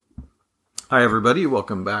Hi, everybody.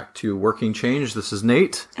 Welcome back to Working Change. This is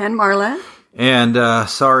Nate. And Marla. And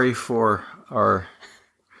sorry for our...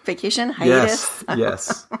 vacation hiatus.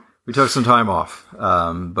 Yes. We took some time off.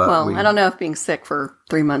 But I don't know if being sick for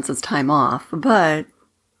 3 months is time off, but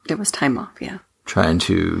it was time off, yeah. Trying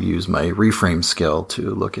to use my reframe skill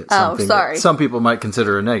to look at something that some people might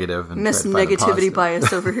consider a negative. And Miss Negativity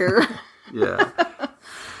Bias over here. Yeah.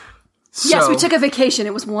 Yes, we took a vacation.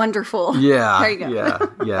 It was wonderful. Yeah. There you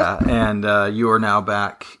go. Yeah. And you are now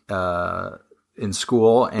back in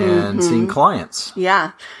school and seeing clients.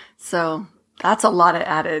 Yeah. So that's a lot of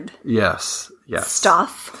added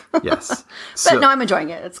stuff. Yes. But no, I'm enjoying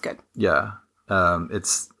it. It's good. Yeah.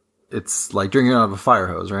 It's like drinking out of a fire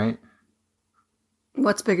hose, right?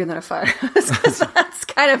 What's bigger than a fire hose? 'Cause that's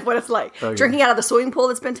kind of what it's like. Okay. Drinking out of the swimming pool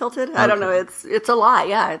that's been tilted. I don't know. It's a lot.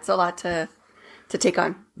 Yeah. It's a lot to take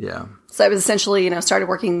on. Yeah. So I was essentially, started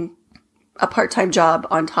working a part-time job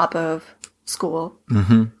on top of school,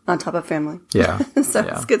 on top of family. Yeah. So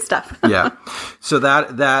it's good stuff. Yeah. So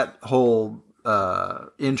that whole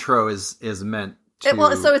intro is meant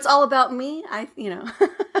to... so it's all about me. I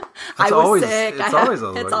was always, sick. It's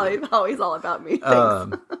always all about me.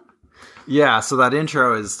 Yeah. So that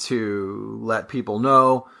intro is to let people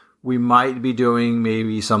know we might be doing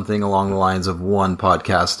maybe something along the lines of one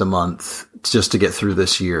podcast a month just to get through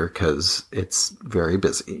this year because it's very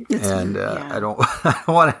busy. I don't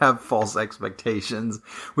want to have false expectations.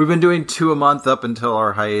 We've been doing 2 a month up until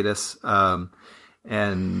our hiatus.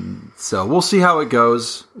 And so we'll see how it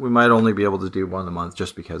goes. We might only be able to do 1 a month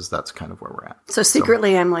just because that's kind of where we're at. So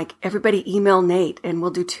secretly I'm like, everybody email Nate and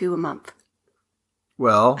we'll do 2 a month.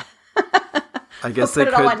 Well, I guess we'll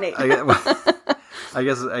put it all on Nate. I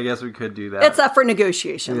guess we could do that. It's up for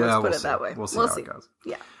negotiation. Yeah, Let's put it that way. We'll see how it goes.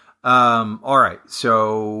 Yeah. All right.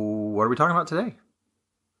 So what are we talking about today?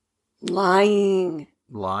 Lying.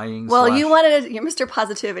 Well, your Mr.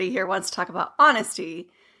 Positivity here wants to talk about honesty.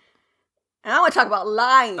 And I want to talk about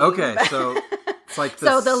lying. Okay. So it's like this,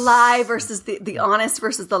 so the lie versus the honest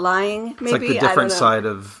versus the lying. Maybe it's like the different side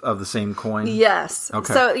of the same coin. Yes.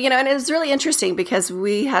 Okay. So, and it was really interesting because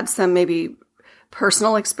we had some maybe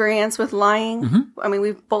personal experience with lying. Mm-hmm. I mean,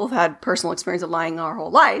 we've both had personal experience of lying our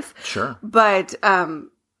whole life. Sure. But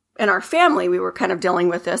in our family, we were kind of dealing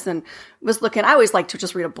with this and was looking. I always like to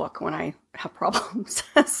just read a book when I have problems.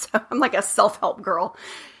 So I'm like a self-help girl.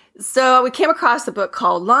 So we came across a book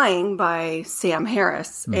called Lying by Sam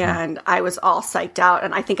Harris, and I was all psyched out.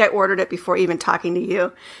 And I think I ordered it before even talking to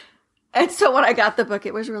you. And so when I got the book,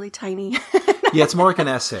 it was really tiny. Yeah, it's more like an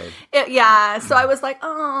essay. So I was like,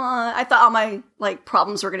 oh, I thought all my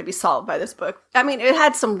problems were going to be solved by this book. I mean, it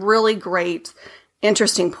had some really great,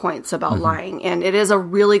 interesting points about lying, and it is a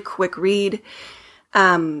really quick read.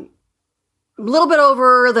 A little bit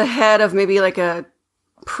over the head of maybe like a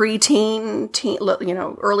preteen,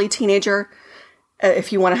 early teenager,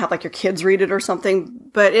 if you want to have like your kids read it or something.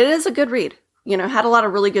 But it is a good read. Had a lot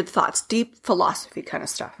of really good thoughts, deep philosophy kind of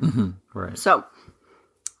stuff. Mm-hmm. Right. So,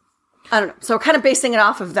 I don't know. So kind of basing it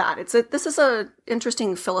off of that, this is a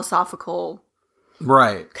interesting philosophical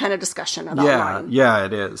kind of discussion about lying. Yeah,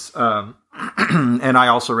 it is. And I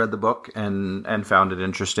also read the book and found it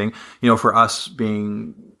interesting. For us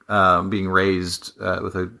being raised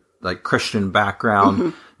with a Christian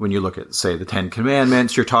background, when you look at, say, the 10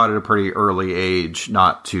 Commandments, you're taught at a pretty early age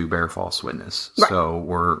not to bear false witness. Right. So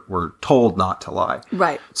we're told not to lie.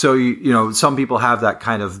 Right. So some people have that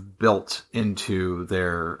kind of built into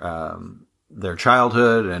their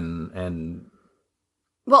childhood and.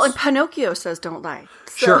 Well, and Pinocchio says don't lie.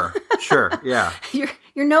 So. Sure, yeah.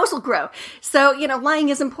 Your nose will grow. So lying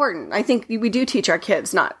is important. I think we do teach our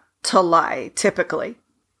kids not to lie typically.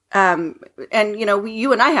 And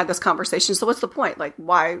you and I had this conversation. So what's the point? Like,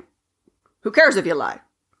 why? Who cares if you lie?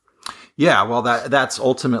 Yeah, well, that's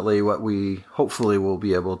ultimately what we hopefully will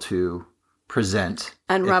be able to present.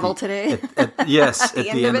 Unravel today? Yes, at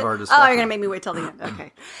the end of our discussion. Oh, you're going to make me wait till the end.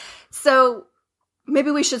 Okay. So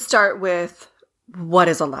maybe we should start with what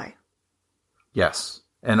is a lie? Yes.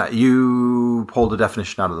 And you pulled a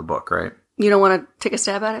definition out of the book, right? You don't want to take a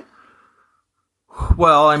stab at it?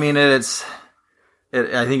 Well, I mean, I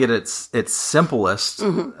think its simplest,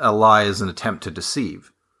 a lie is an attempt to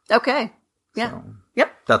deceive. Okay. Yeah. So,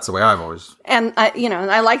 yep. That's the way I've always. And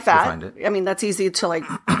I like that. Defined it. I mean, that's easy to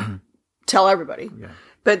tell everybody. Yeah.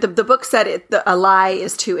 But the book said a lie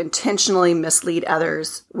is to intentionally mislead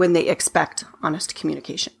others when they expect honest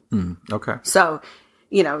communication. Okay. So,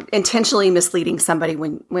 intentionally misleading somebody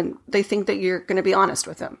when they think that you're going to be honest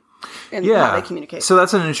with them in how they communicate. So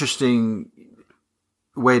that's an interesting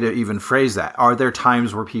way to even phrase that. Are there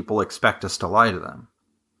times where people expect us to lie to them?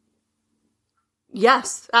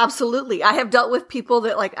 Yes, absolutely. I have dealt with people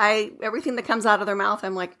that like everything that comes out of their mouth,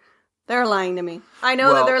 I'm like, they're lying to me. I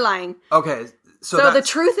know that they're lying. Okay. So the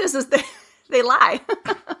truth is they lie.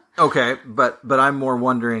 Okay. But I'm more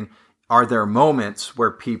wondering, are there moments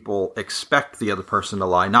where people expect the other person to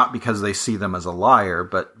lie, not because they see them as a liar,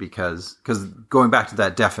 but because going back to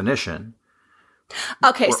that definition.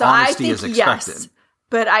 Okay. So I think is expected. Yes,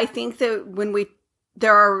 but I think that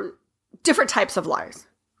there are different types of lies.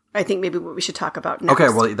 I think maybe what we should talk about next.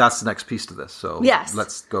 Okay, well, that's the next piece to this. So yes.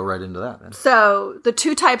 Let's go right into that then. So the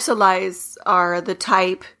two types of lies are the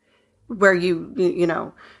type where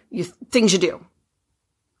you things you do.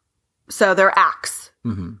 So they're acts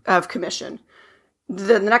of commission.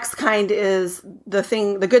 The next kind is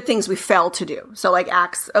the good things we fail to do. So like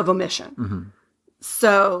acts of omission. Mm-hmm.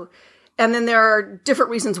 So, and then there are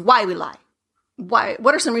different reasons why we lie. Why?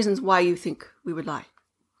 What are some reasons why you think we would lie?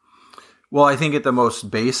 Well, I think at the most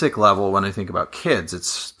basic level, when I think about kids,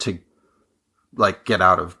 it's to like get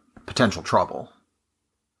out of potential trouble.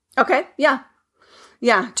 Okay. Yeah.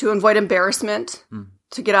 Yeah. To avoid embarrassment,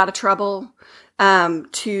 to get out of trouble,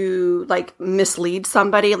 to like mislead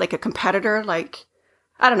somebody, like a competitor. Like,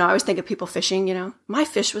 I don't know. I always think of people fishing, my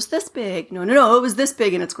fish was this big. No, it was this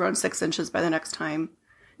big and it's grown 6 inches by the next time.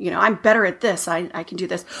 I'm better at this. I can do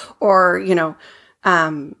this. Or,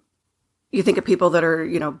 you think of people that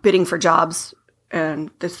are, bidding for jobs and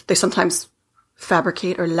they sometimes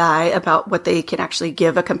fabricate or lie about what they can actually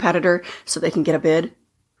give a competitor so they can get a bid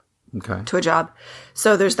to a job.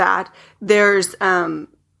 So there's that. There's to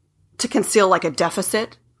conceal like a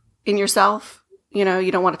deficit in yourself. You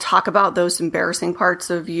don't want to talk about those embarrassing parts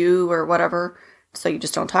of you or whatever. So you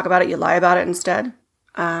just don't talk about it. You lie about it instead.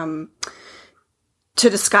 To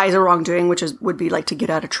disguise a wrongdoing, which would be like to get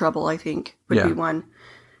out of trouble, I think would be one.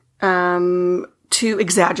 To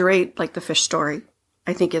exaggerate like the fish story,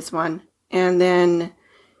 I think is one. And then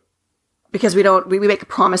because we make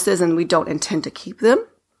promises and we don't intend to keep them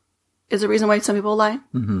is a reason why some people lie.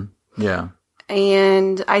 Mm-hmm. Yeah.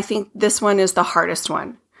 And I think this one is the hardest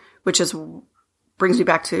one, which brings me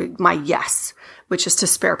back to my yes, which is to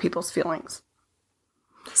spare people's feelings.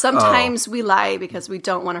 Sometimes we lie because we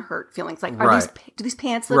don't want to hurt feelings. Like, do these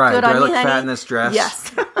pants look good on me, honey? Do I look fat in this dress?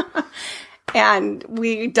 Yes. And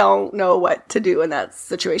we don't know what to do in that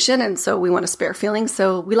situation. And so we want to spare feelings.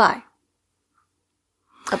 So we lie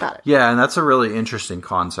about it. Yeah. And that's a really interesting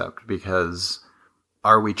concept because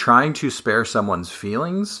are we trying to spare someone's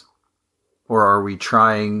feelings or are we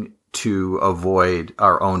trying to avoid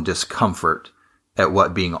our own discomfort at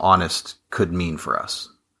what being honest could mean for us?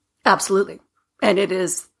 Absolutely. And it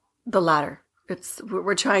is the latter.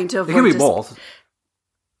 We're trying to avoid. It can be both.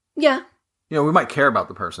 Yeah. We might care about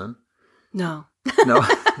the person. No.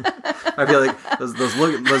 I feel like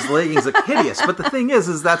those leggings look hideous. But the thing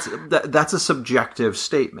is that's a subjective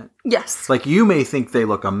statement. Yes. Like you may think they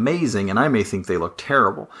look amazing and I may think they look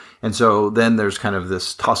terrible. And so then there's kind of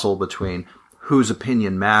this tussle between whose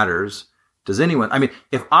opinion matters.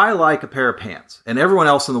 If I like a pair of pants and everyone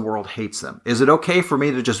else in the world hates them, is it okay for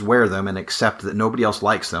me to just wear them and accept that nobody else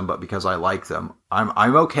likes them, but because I like them,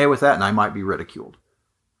 I'm okay with that and I might be ridiculed?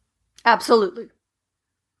 Absolutely.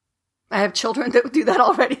 I have children that do that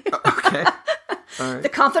already. Okay. All right. The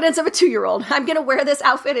confidence of a 2-year-old. I'm going to wear this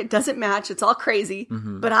outfit. It doesn't match. It's all crazy,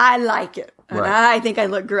 but I like it. And I think I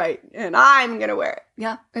look great and I'm going to wear it.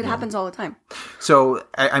 Yeah. It happens all the time. So,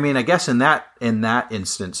 I guess in that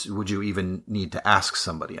instance, would you even need to ask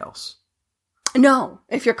somebody else? No,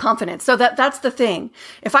 if you're confident. So that's the thing.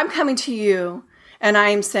 If I'm coming to you and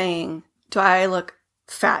I'm saying, do I look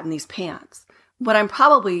fat in these pants? What I'm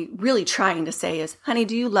probably really trying to say is, honey,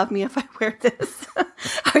 do you love me if I wear this?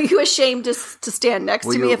 Are you ashamed to stand next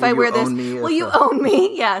to me if I wear this? Will you own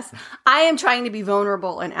me? Yes. I am trying to be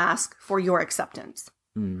vulnerable and ask for your acceptance.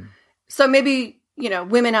 So maybe,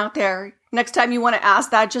 women out there, next time you want to ask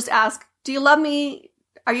that, just ask, do you love me?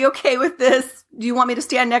 Are you okay with this? Do you want me to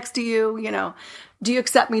stand next to you? Do you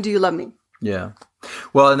accept me? Do you love me? Yeah.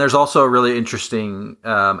 Well, and there's also a really interesting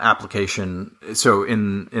application. So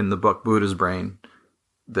in the book Buddha's Brain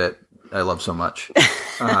that I love so much,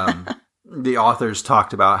 the authors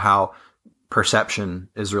talked about how perception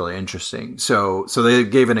is really interesting. So they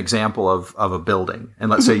gave an example of a building.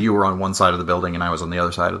 And let's say you were on one side of the building and I was on the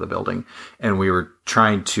other side of the building. And we were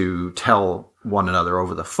trying to tell one another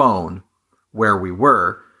over the phone where we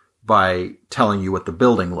were by telling you what the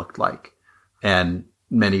building looked like. And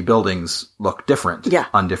many buildings look different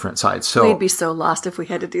on different sides. So we'd be so lost if we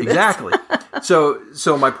had to do this. Exactly.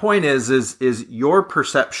 So my point is your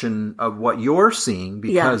perception of what you're seeing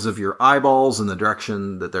because of your eyeballs and the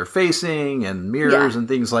direction that they're facing and mirrors and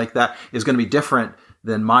things like that is going to be different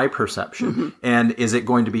than my perception? And is it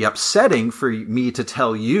going to be upsetting for me to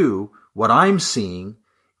tell you what I'm seeing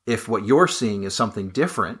if what you're seeing is something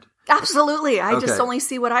different? Absolutely. I just only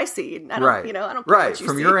see what I see. I don't, Right. I don't care what you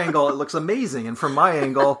From see. your angle, it looks amazing. And from my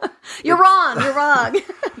angle, You're wrong.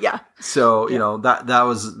 Yeah. so, that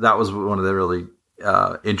was one of the really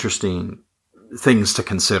interesting things to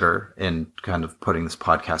consider in kind of putting this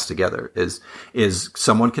podcast together is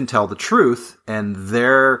someone can tell the truth and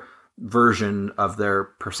their version of their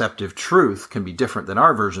perceptive truth can be different than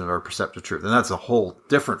our version of our perceptive truth. And that's a whole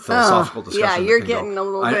different philosophical discussion. Yeah, you're getting a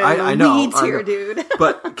little bit in the weeds here, dude.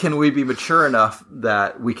 But can we be mature enough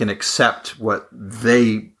that we can accept what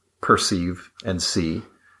they perceive and see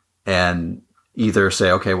and either say,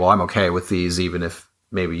 okay, well, I'm okay with these, even if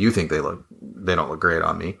maybe you think they don't look great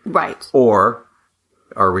on me. Right. Or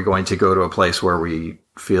are we going to go to a place where we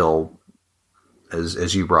feel,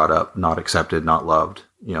 as you brought up, not accepted, not loved?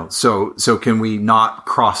 So can we not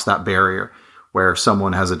cross that barrier where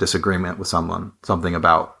someone has a disagreement with something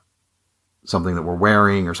about something that we're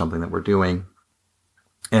wearing or something that we're doing,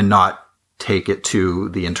 and not take it to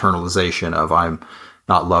the internalization of I'm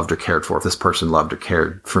not loved or cared for. If this person loved or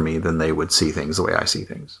cared for me, then they would see things the way I see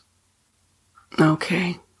things.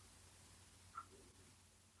 Okay.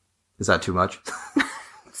 Is that too much?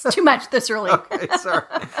 It's too much this early. Okay, sorry.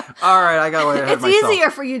 All right, I got way ahead of myself. It's easier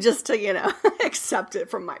for you just to, accept it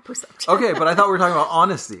from my perception. Okay, but I thought we were talking about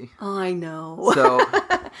honesty. I know. So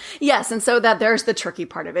yes, and so that there's the tricky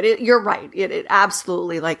part of it. You're right. It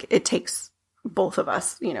absolutely, it takes both of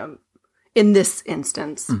us, in this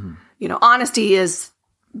instance. Honesty is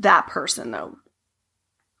that person, though.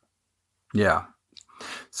 Yeah.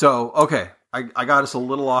 So, okay. I got us a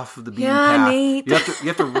little off of the beaten path. Nate. You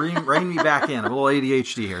have to rein me back in. I'm a little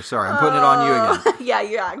ADHD here. Sorry, I'm putting it on you again. Yeah,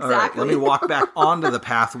 exactly. All right, let me walk back onto the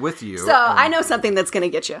path with you. So I know something that's going to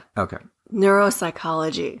get you. Okay.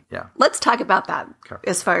 Neuropsychology. Yeah. Let's talk about that Okay.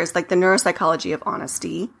 as far as the neuropsychology of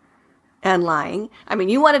honesty and lying. I mean,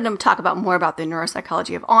 you wanted to talk about more about the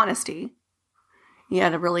neuropsychology of honesty. You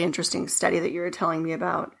had a really interesting study that you were telling me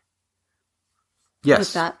about. Yes.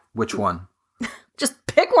 With that. Which one? Just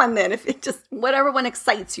pick one then, if it just whatever one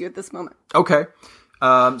excites you at this moment. Okay.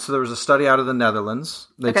 So there was a study out of the Netherlands.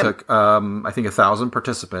 They took, I think, 1,000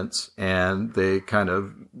 participants, and they kind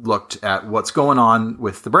of looked at what's going on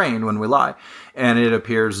with the brain when we lie. And it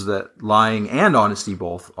appears that lying and honesty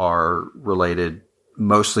both are related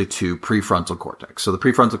mostly to prefrontal cortex. So the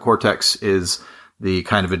prefrontal cortex is the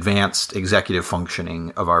kind of advanced executive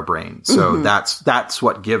functioning of our brain. So that's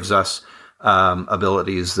what gives us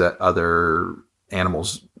abilities that other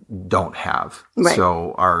animals don't have. Right.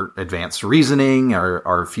 So our advanced reasoning,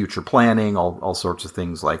 our future planning, all sorts of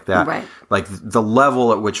things like that. Right. Like the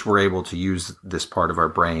level at which we're able to use this part of our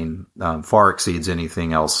brain far exceeds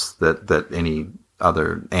anything else that any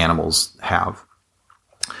other animals have.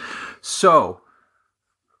 So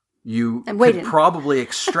you could probably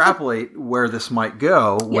extrapolate where this might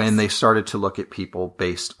go when they started to look at people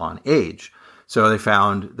based on age. So they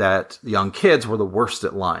found that young kids were the worst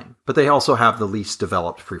at lying, but they also have the least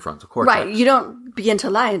developed prefrontal cortex. Right. You don't begin to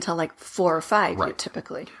lie until 4 or 5,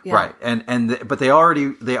 typically. Yeah. Right. But they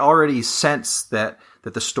already sense that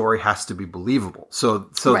the story has to be believable. So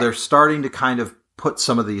they're starting to kind of put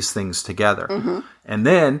some of these things together. And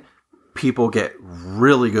then people get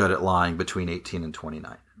really good at lying between 18 and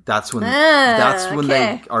 29. That's when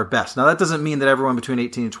they are best. Now that doesn't mean that everyone between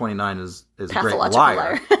 18 and 29 is a great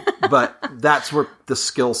liar. But that's where the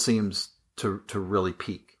skill seems to really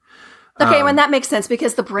peak. Okay, and that makes sense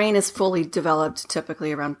because the brain is fully developed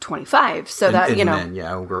typically around 25. So men,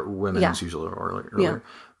 women's usually earlier. Yeah.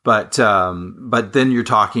 But then you're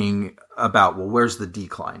talking about, well, where's the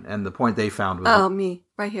decline? And the point they found was me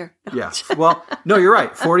right here. Yeah. Well, no, you're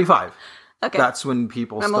right. 45. Okay. That's when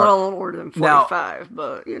people start. I'm a little older than 45,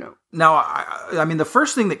 but Now, I mean, the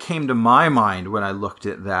first thing that came to my mind when I looked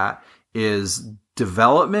at that is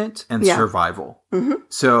development and survival.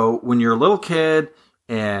 So when you're a little kid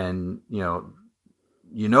and,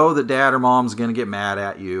 you know that dad or mom's going to get mad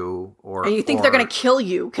at you, and you think they're going to kill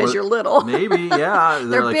you because you're little. Maybe, yeah.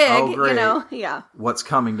 They're like, big, oh, great. Yeah. What's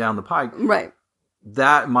coming down the pike? Right.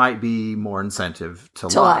 That might be more incentive to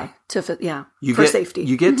lie. For safety.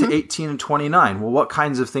 You get to 18 and 29. Well, what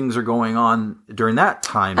kinds of things are going on during that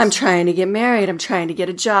time? I'm trying to get married. I'm trying to get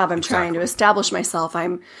a job. I'm trying to establish myself.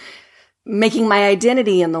 I'm making my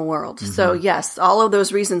identity in the world. So yes, all of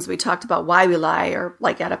those reasons we talked about why we lie are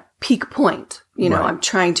at a peak point. I'm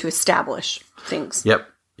trying to establish things. Yep.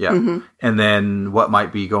 Yeah. And then what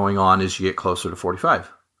might be going on as you get closer to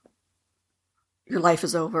 45? Your life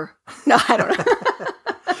is over. No, I don't know.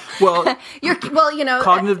 Well, well,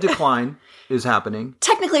 cognitive decline is happening.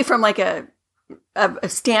 Technically, from like a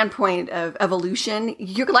standpoint of evolution,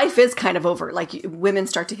 your life is kind of over. Like women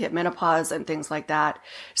start to hit menopause and things like that.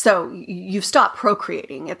 So you've stopped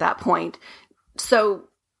procreating at that point. So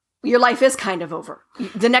your life is kind of over.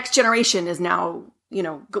 The next generation is now,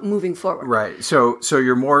 moving forward. Right. So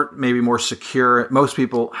you're maybe more secure. Most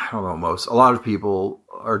people, I don't know, a lot of people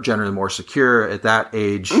are generally more secure at that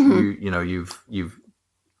age. Mm-hmm. You've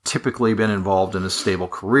typically been involved in a stable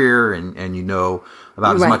career and you know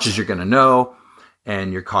about as much as you're going to know,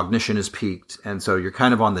 and your cognition is peaked. And so you're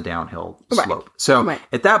kind of on the downhill slope. So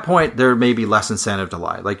at that point, there may be less incentive to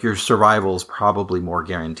lie. Like your survival is probably more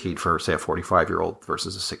guaranteed for, say, a 45-year-old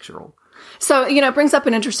versus a 6-year-old. So, it brings up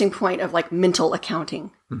an interesting point of like mental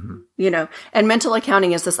accounting, mm-hmm. And mental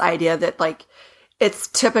accounting is this idea that like it's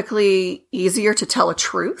typically easier to tell a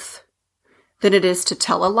truth than it is to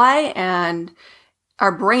tell a lie. And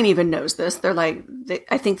our brain even knows this. They're like,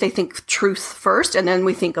 I think they think truth first, and then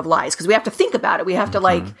we think of lies because we have to think about it. We have to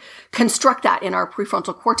like construct that in our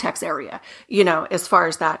prefrontal cortex area, as far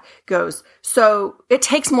as that goes. So it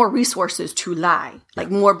takes more resources to lie, like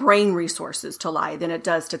more brain resources to lie than it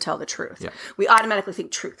does to tell the truth. Yeah. We automatically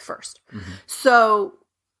think truth first. Mm-hmm. So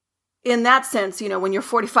in that sense, when you're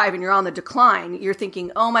 45 and you're on the decline, you're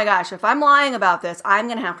thinking, oh my gosh, if I'm lying about this, I'm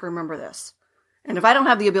going to have to remember this. And if I don't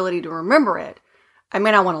have the ability to remember it, I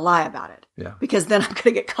may not want to lie about it because then I'm going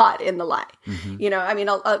to get caught in the lie.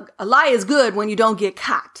 Mm-hmm. A lie is good when you don't get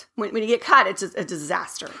caught. When you get caught, it's a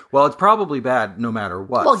disaster. Well, it's probably bad no matter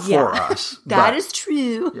what for us. That is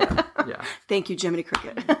true. Yeah. Thank you, Jiminy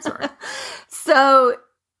Cricket. Sorry. So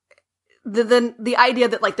the idea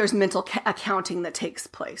that like there's mental accounting that takes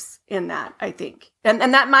place in that, I think. And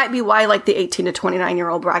that might be why like the 18 to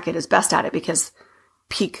 29-year-old bracket is best at it because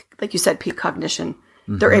peak cognition.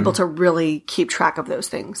 Mm-hmm. They're able to really keep track of those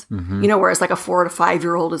things, mm-hmm. Whereas like a 4 to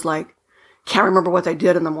 5-year-old is like, can't remember what they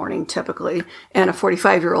did in the morning typically. And a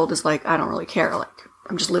 45-year-old is like, I don't really care. Like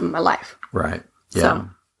I'm just living my life. Right. Yeah. So,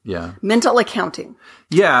 yeah. Mental accounting.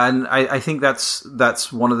 Yeah. And I think that's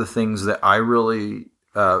one of the things that I really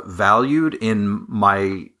valued in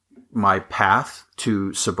my path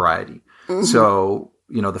to sobriety. Mm-hmm. So,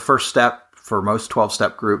 the first step for most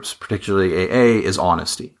 12-step groups, particularly AA, is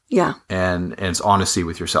honesty. Yeah. And it's honesty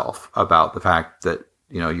with yourself about the fact that,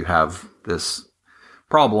 you have this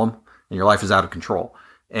problem and your life is out of control.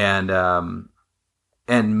 And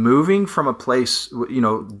moving from a place,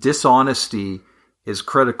 dishonesty is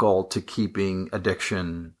critical to keeping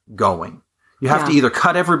addiction going. You have to either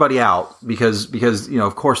cut everybody out because,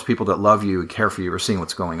 of course, people that love you and care for you are seeing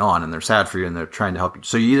what's going on and they're sad for you and they're trying to help you.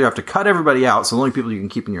 So you either have to cut everybody out. So the only people you can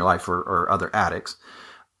keep in your life are other addicts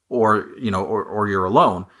or you're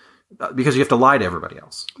alone because you have to lie to everybody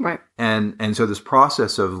else. Right. And so this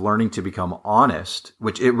process of learning to become honest,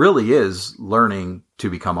 which it really is learning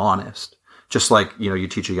to become honest. Just like, you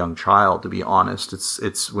teach a young child to be honest.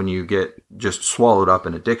 It's when you get just swallowed up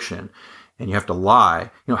in addiction. And you have to lie.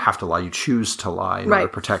 You don't have to lie. You choose to lie in order to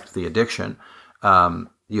protect the addiction.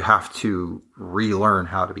 You have to relearn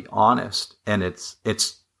how to be honest. And it's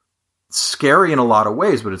scary in a lot of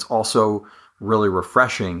ways, but it's also really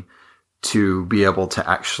refreshing to be able to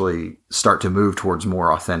actually start to move towards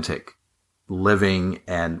more authentic living.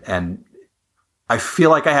 And I feel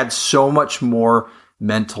like I had so much more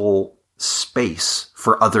mental space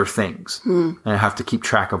for other things. And I have to keep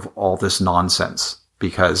track of all this nonsense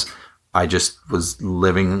because I just was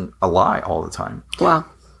living a lie all the time. Wow.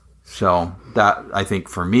 So that, I think,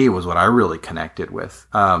 for me was what I really connected with.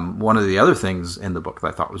 One of the other things in the book that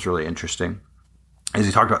I thought was really interesting is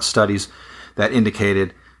he talked about studies that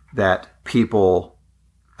indicated that people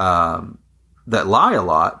that lie a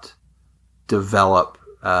lot develop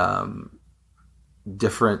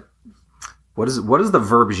different. What is the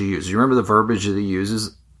verbiage you use? Do you remember the verbiage that he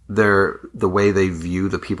uses? The way they view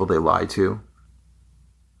the people they lie to.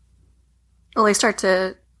 Well, they start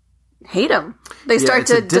to hate them. They start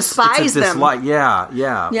to despise them.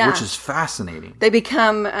 Yeah, which is fascinating. They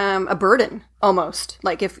become a burden almost.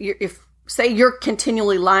 Like if say you're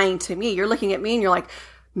continually lying to me, you're looking at me and you're like,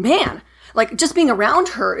 man, like just being around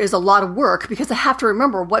her is a lot of work because I have to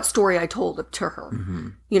remember what story I told to her.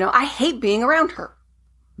 Mm-hmm. I hate being around her.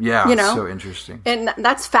 Yeah, so interesting. And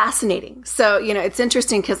that's fascinating. So, it's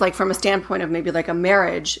interesting because like from a standpoint of maybe like a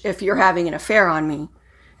marriage, if you're having an affair on me,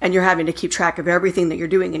 and you're having to keep track of everything that you're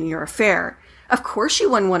doing in your affair, of course you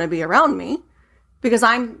wouldn't want to be around me because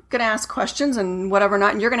I'm going to ask questions and whatever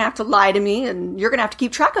not, and you're going to have to lie to me and you're going to have to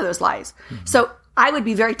keep track of those lies. Mm-hmm. So I would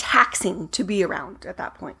be very taxing to be around at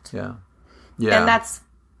that point. Yeah. Yeah. And that's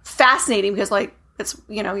fascinating because like It's,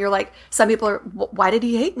 you're like, some people are, why did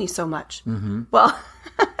he hate me so much? Mm-hmm. Well,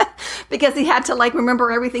 because he had to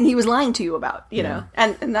remember everything he was lying to you about, you know,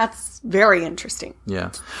 and that's very interesting.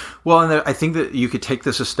 Yeah. Well, and I think that you could take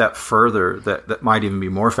this a step further that might even be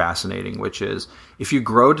more fascinating, which is if you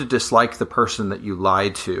grow to dislike the person that you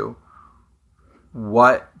lied to,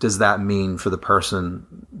 what does that mean for the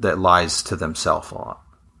person that lies to themselves a lot?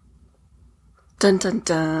 Dun, dun,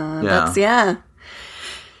 dun. Yeah.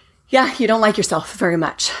 Yeah, you don't like yourself very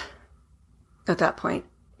much at that point,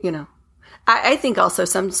 I think also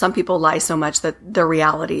some people lie so much that their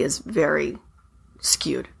reality is very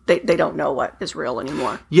skewed. They don't know what is real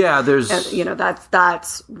anymore. Yeah, there's... And,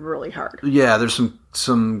 that's really hard. Yeah, there's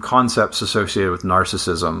some concepts associated with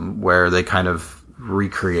narcissism where they kind of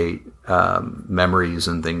recreate memories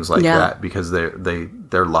and things like that because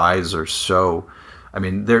their lies are so... I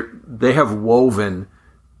mean, they have woven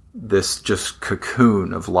this just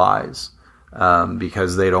cocoon of lies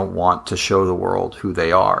because they don't want to show the world who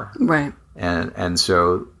they are. Right. And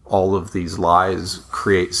so all of these lies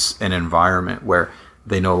creates an environment where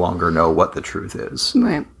they no longer know what the truth is.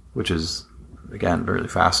 Right. Which is, again, really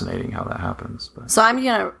fascinating how that happens. But. So I'm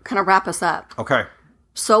going to kind of wrap us up. Okay.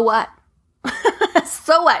 So what?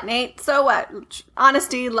 So what, Nate? So what?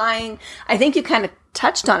 Honesty, lying. I think you kind of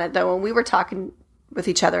touched on it, though, when we were talking with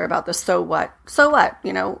each other about the so what. So what?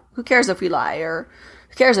 Who cares if we lie, or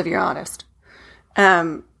who cares if you're honest?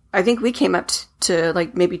 I think we came up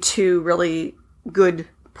to maybe two really good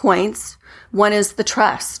points. One is the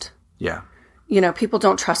trust. Yeah. People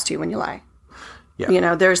don't trust you when you lie.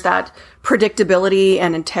 Yeah. There's that predictability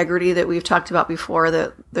and integrity that we've talked about before.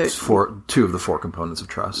 Two of the four components of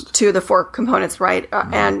trust. Two of the four components, right?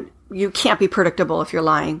 Mm-hmm. And you can't be predictable if you're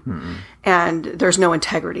lying. Mm-hmm. And there's no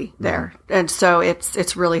integrity there. Mm-hmm. And so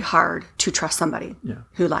it's really hard to trust somebody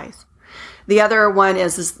who lies. The other one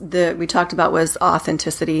is we talked about was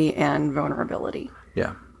authenticity and vulnerability.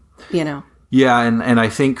 Yeah. Yeah, and I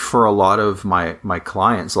think for a lot of my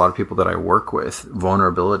clients, a lot of people that I work with,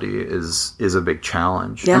 vulnerability is a big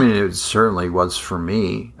challenge. Yeah. I mean, it certainly was for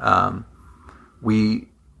me.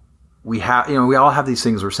 We have, we all have these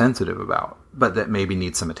things we're sensitive about, but that maybe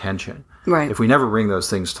need some attention. Right. If we never bring those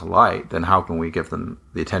things to light, then how can we give them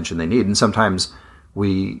the attention they need? And sometimes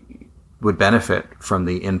we would benefit from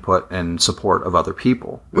the input and support of other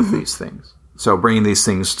people with these things. So bringing these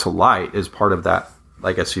things to light is part of that,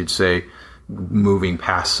 I guess you'd say, moving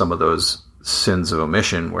past some of those sins of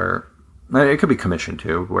omission, where it could be commission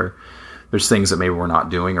too, where there's things that maybe we're not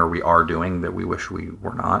doing or we are doing that we wish we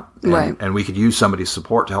were not. And we could use somebody's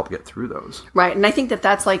support to help get through those. Right. And I think that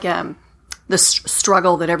that's the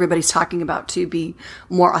struggle that everybody's talking about, to be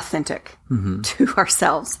more authentic to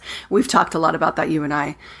ourselves. We've talked a lot about that, you and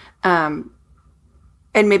I. And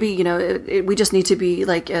maybe, we just need to be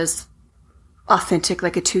as authentic,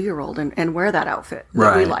 like a 2-year-old, and wear that outfit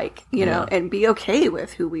that we like, and be okay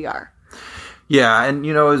with who we are. Yeah. And,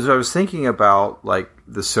 as I was thinking about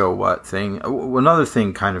the so what thing, another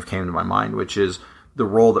thing kind of came to my mind, which is the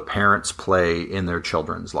role that parents play in their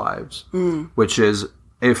children's lives, which is,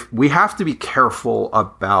 if we have to be careful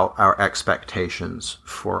about our expectations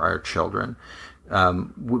for our children.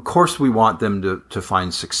 Of course, we want them to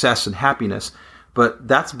find success and happiness, but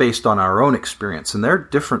that's based on our own experience, and they're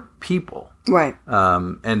different people. Right.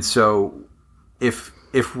 And so if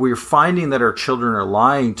we're finding that our children are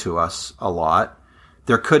lying to us a lot,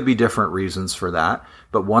 there could be different reasons for that.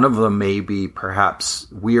 But one of them may be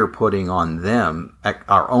perhaps we are putting on them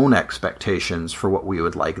our own expectations for what we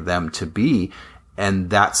would like them to be, and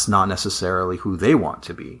that's not necessarily who they want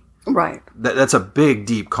to be. Right. That's a big,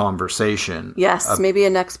 deep conversation. Yes, maybe a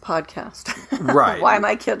next podcast. Right. Why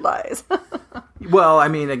my kid lies. Well, I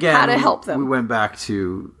mean, again, how to help them. We went back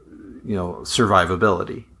to,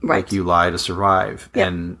 survivability. Right. You lie to survive.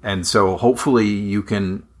 Yep. And so hopefully you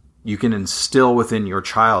can instill within your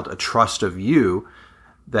child a trust of you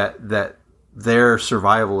that their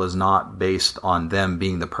survival is not based on them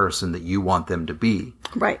being the person that you want them to be.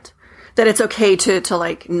 Right. That it's okay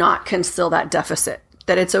to not conceal that deficit.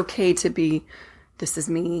 That it's okay to be, this is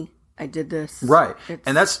me, I did this. Right.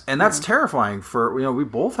 And that's terrifying for, we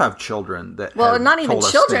both have children that not even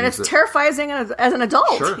children, it's terrifying as an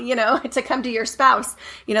adult, sure. To come to your spouse.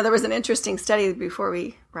 There was an interesting study before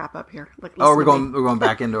we wrap up here. We're going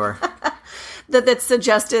back into our... that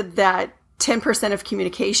suggested that 10% of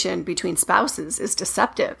communication between spouses is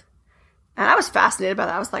deceptive. And I was fascinated by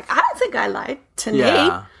that. I was like, I don't think I lied to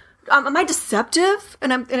Nate. Am I deceptive?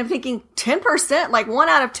 And I'm thinking 10%, 1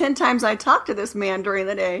 out of 10 times I talk to this man during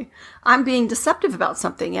the day, I'm being deceptive about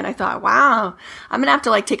something. And I thought, wow, I'm going to have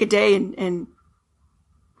to take a day and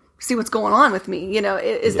see what's going on with me.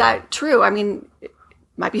 Is that true? I mean, it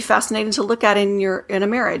might be fascinating to look at in a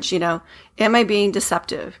marriage. Am I being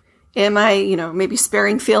deceptive? Am I, maybe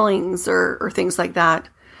sparing feelings or things like that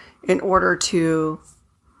in order to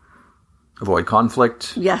avoid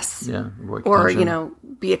conflict? Yes. Yeah. Avoid or, tension.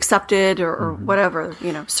 Be accepted or whatever,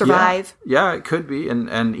 survive. Yeah, it could be.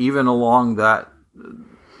 And even along that,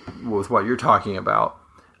 with what you're talking about,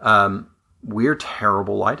 we're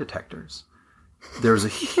terrible lie detectors. There's a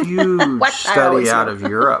huge study out of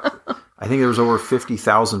Europe. I think there was over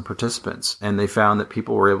 50,000 participants, and they found that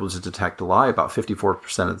people were able to detect a lie about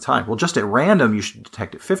 54% of the time. Well, just at random, you should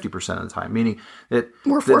detect it 50% of the time, meaning that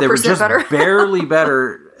they were just better. barely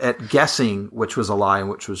better at guessing which was a lie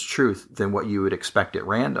and which was truth than what you would expect at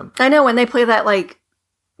random. I know when they play that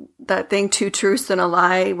thing, 2 truths and a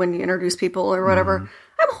lie, when you introduce people or whatever,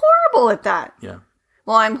 I'm horrible at that. Yeah.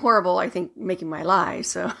 Well, I'm horrible, I think, making my lies.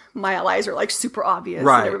 So my lies are super obvious.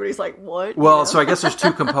 Right. And everybody's like, what? Well, so I guess there's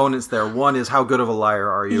 2 components there. One is how good of a liar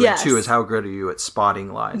are you? Yes. And 2 is how good are you at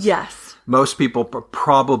spotting lies? Yes. Most people are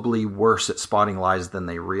probably worse at spotting lies than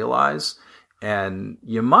they realize. And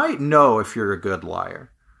you might know if you're a good liar.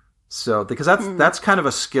 So, because that's kind of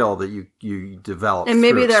a skill that you develop. And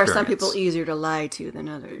maybe there are experience. some people easier to lie to than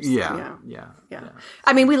others. Yeah.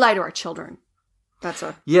 I mean, we lie to our children. That's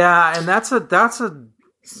a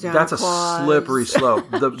slippery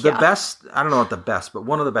slope. The best, I don't know what the best, but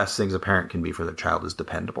one of the best things a parent can be for their child is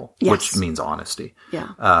dependable, which means honesty.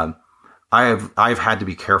 Yeah. I've had to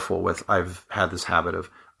be careful I've had this habit of,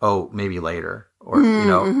 maybe later, or,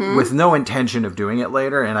 with no intention of doing it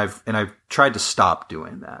later. And I've tried to stop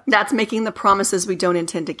doing that. That's making the promises we don't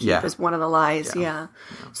intend to keep is one of the lies. Yeah.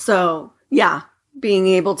 So being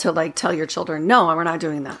able to tell your children, no, we're not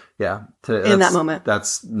doing that. Yeah. In that moment.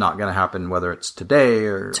 That's not going to happen, whether it's today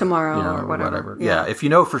or tomorrow or whatever. Yeah. If you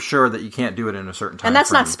know for sure that you can't do it in a certain time. And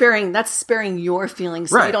that's not sparing, that's sparing your feelings.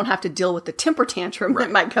 So you don't have to deal with the temper tantrum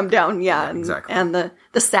that might come down. Yeah. Exactly. And the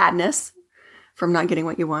sadness from not getting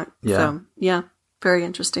what you want. Yeah. So very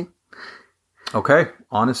interesting. Okay.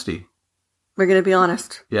 Honesty. We're going to be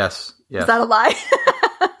honest. Yes. Is that a lie?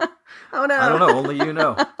 Oh no. I don't know. Only you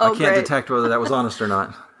know. I can't detect whether that was honest or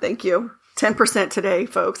not. Thank you. 10% today,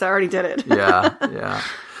 folks. I already did it. Yeah.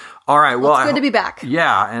 All right. Well, it's good to be back.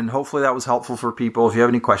 Yeah. And hopefully that was helpful for people. If you have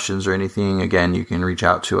any questions or anything, again, you can reach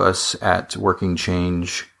out to us at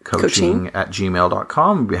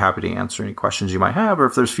workingchangecoaching@gmail.com. We'd be happy to answer any questions you might have, or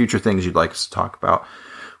if there's future things you'd like us to talk about,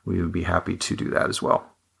 we would be happy to do that as well.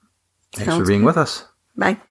 Thanks for being with us. Bye.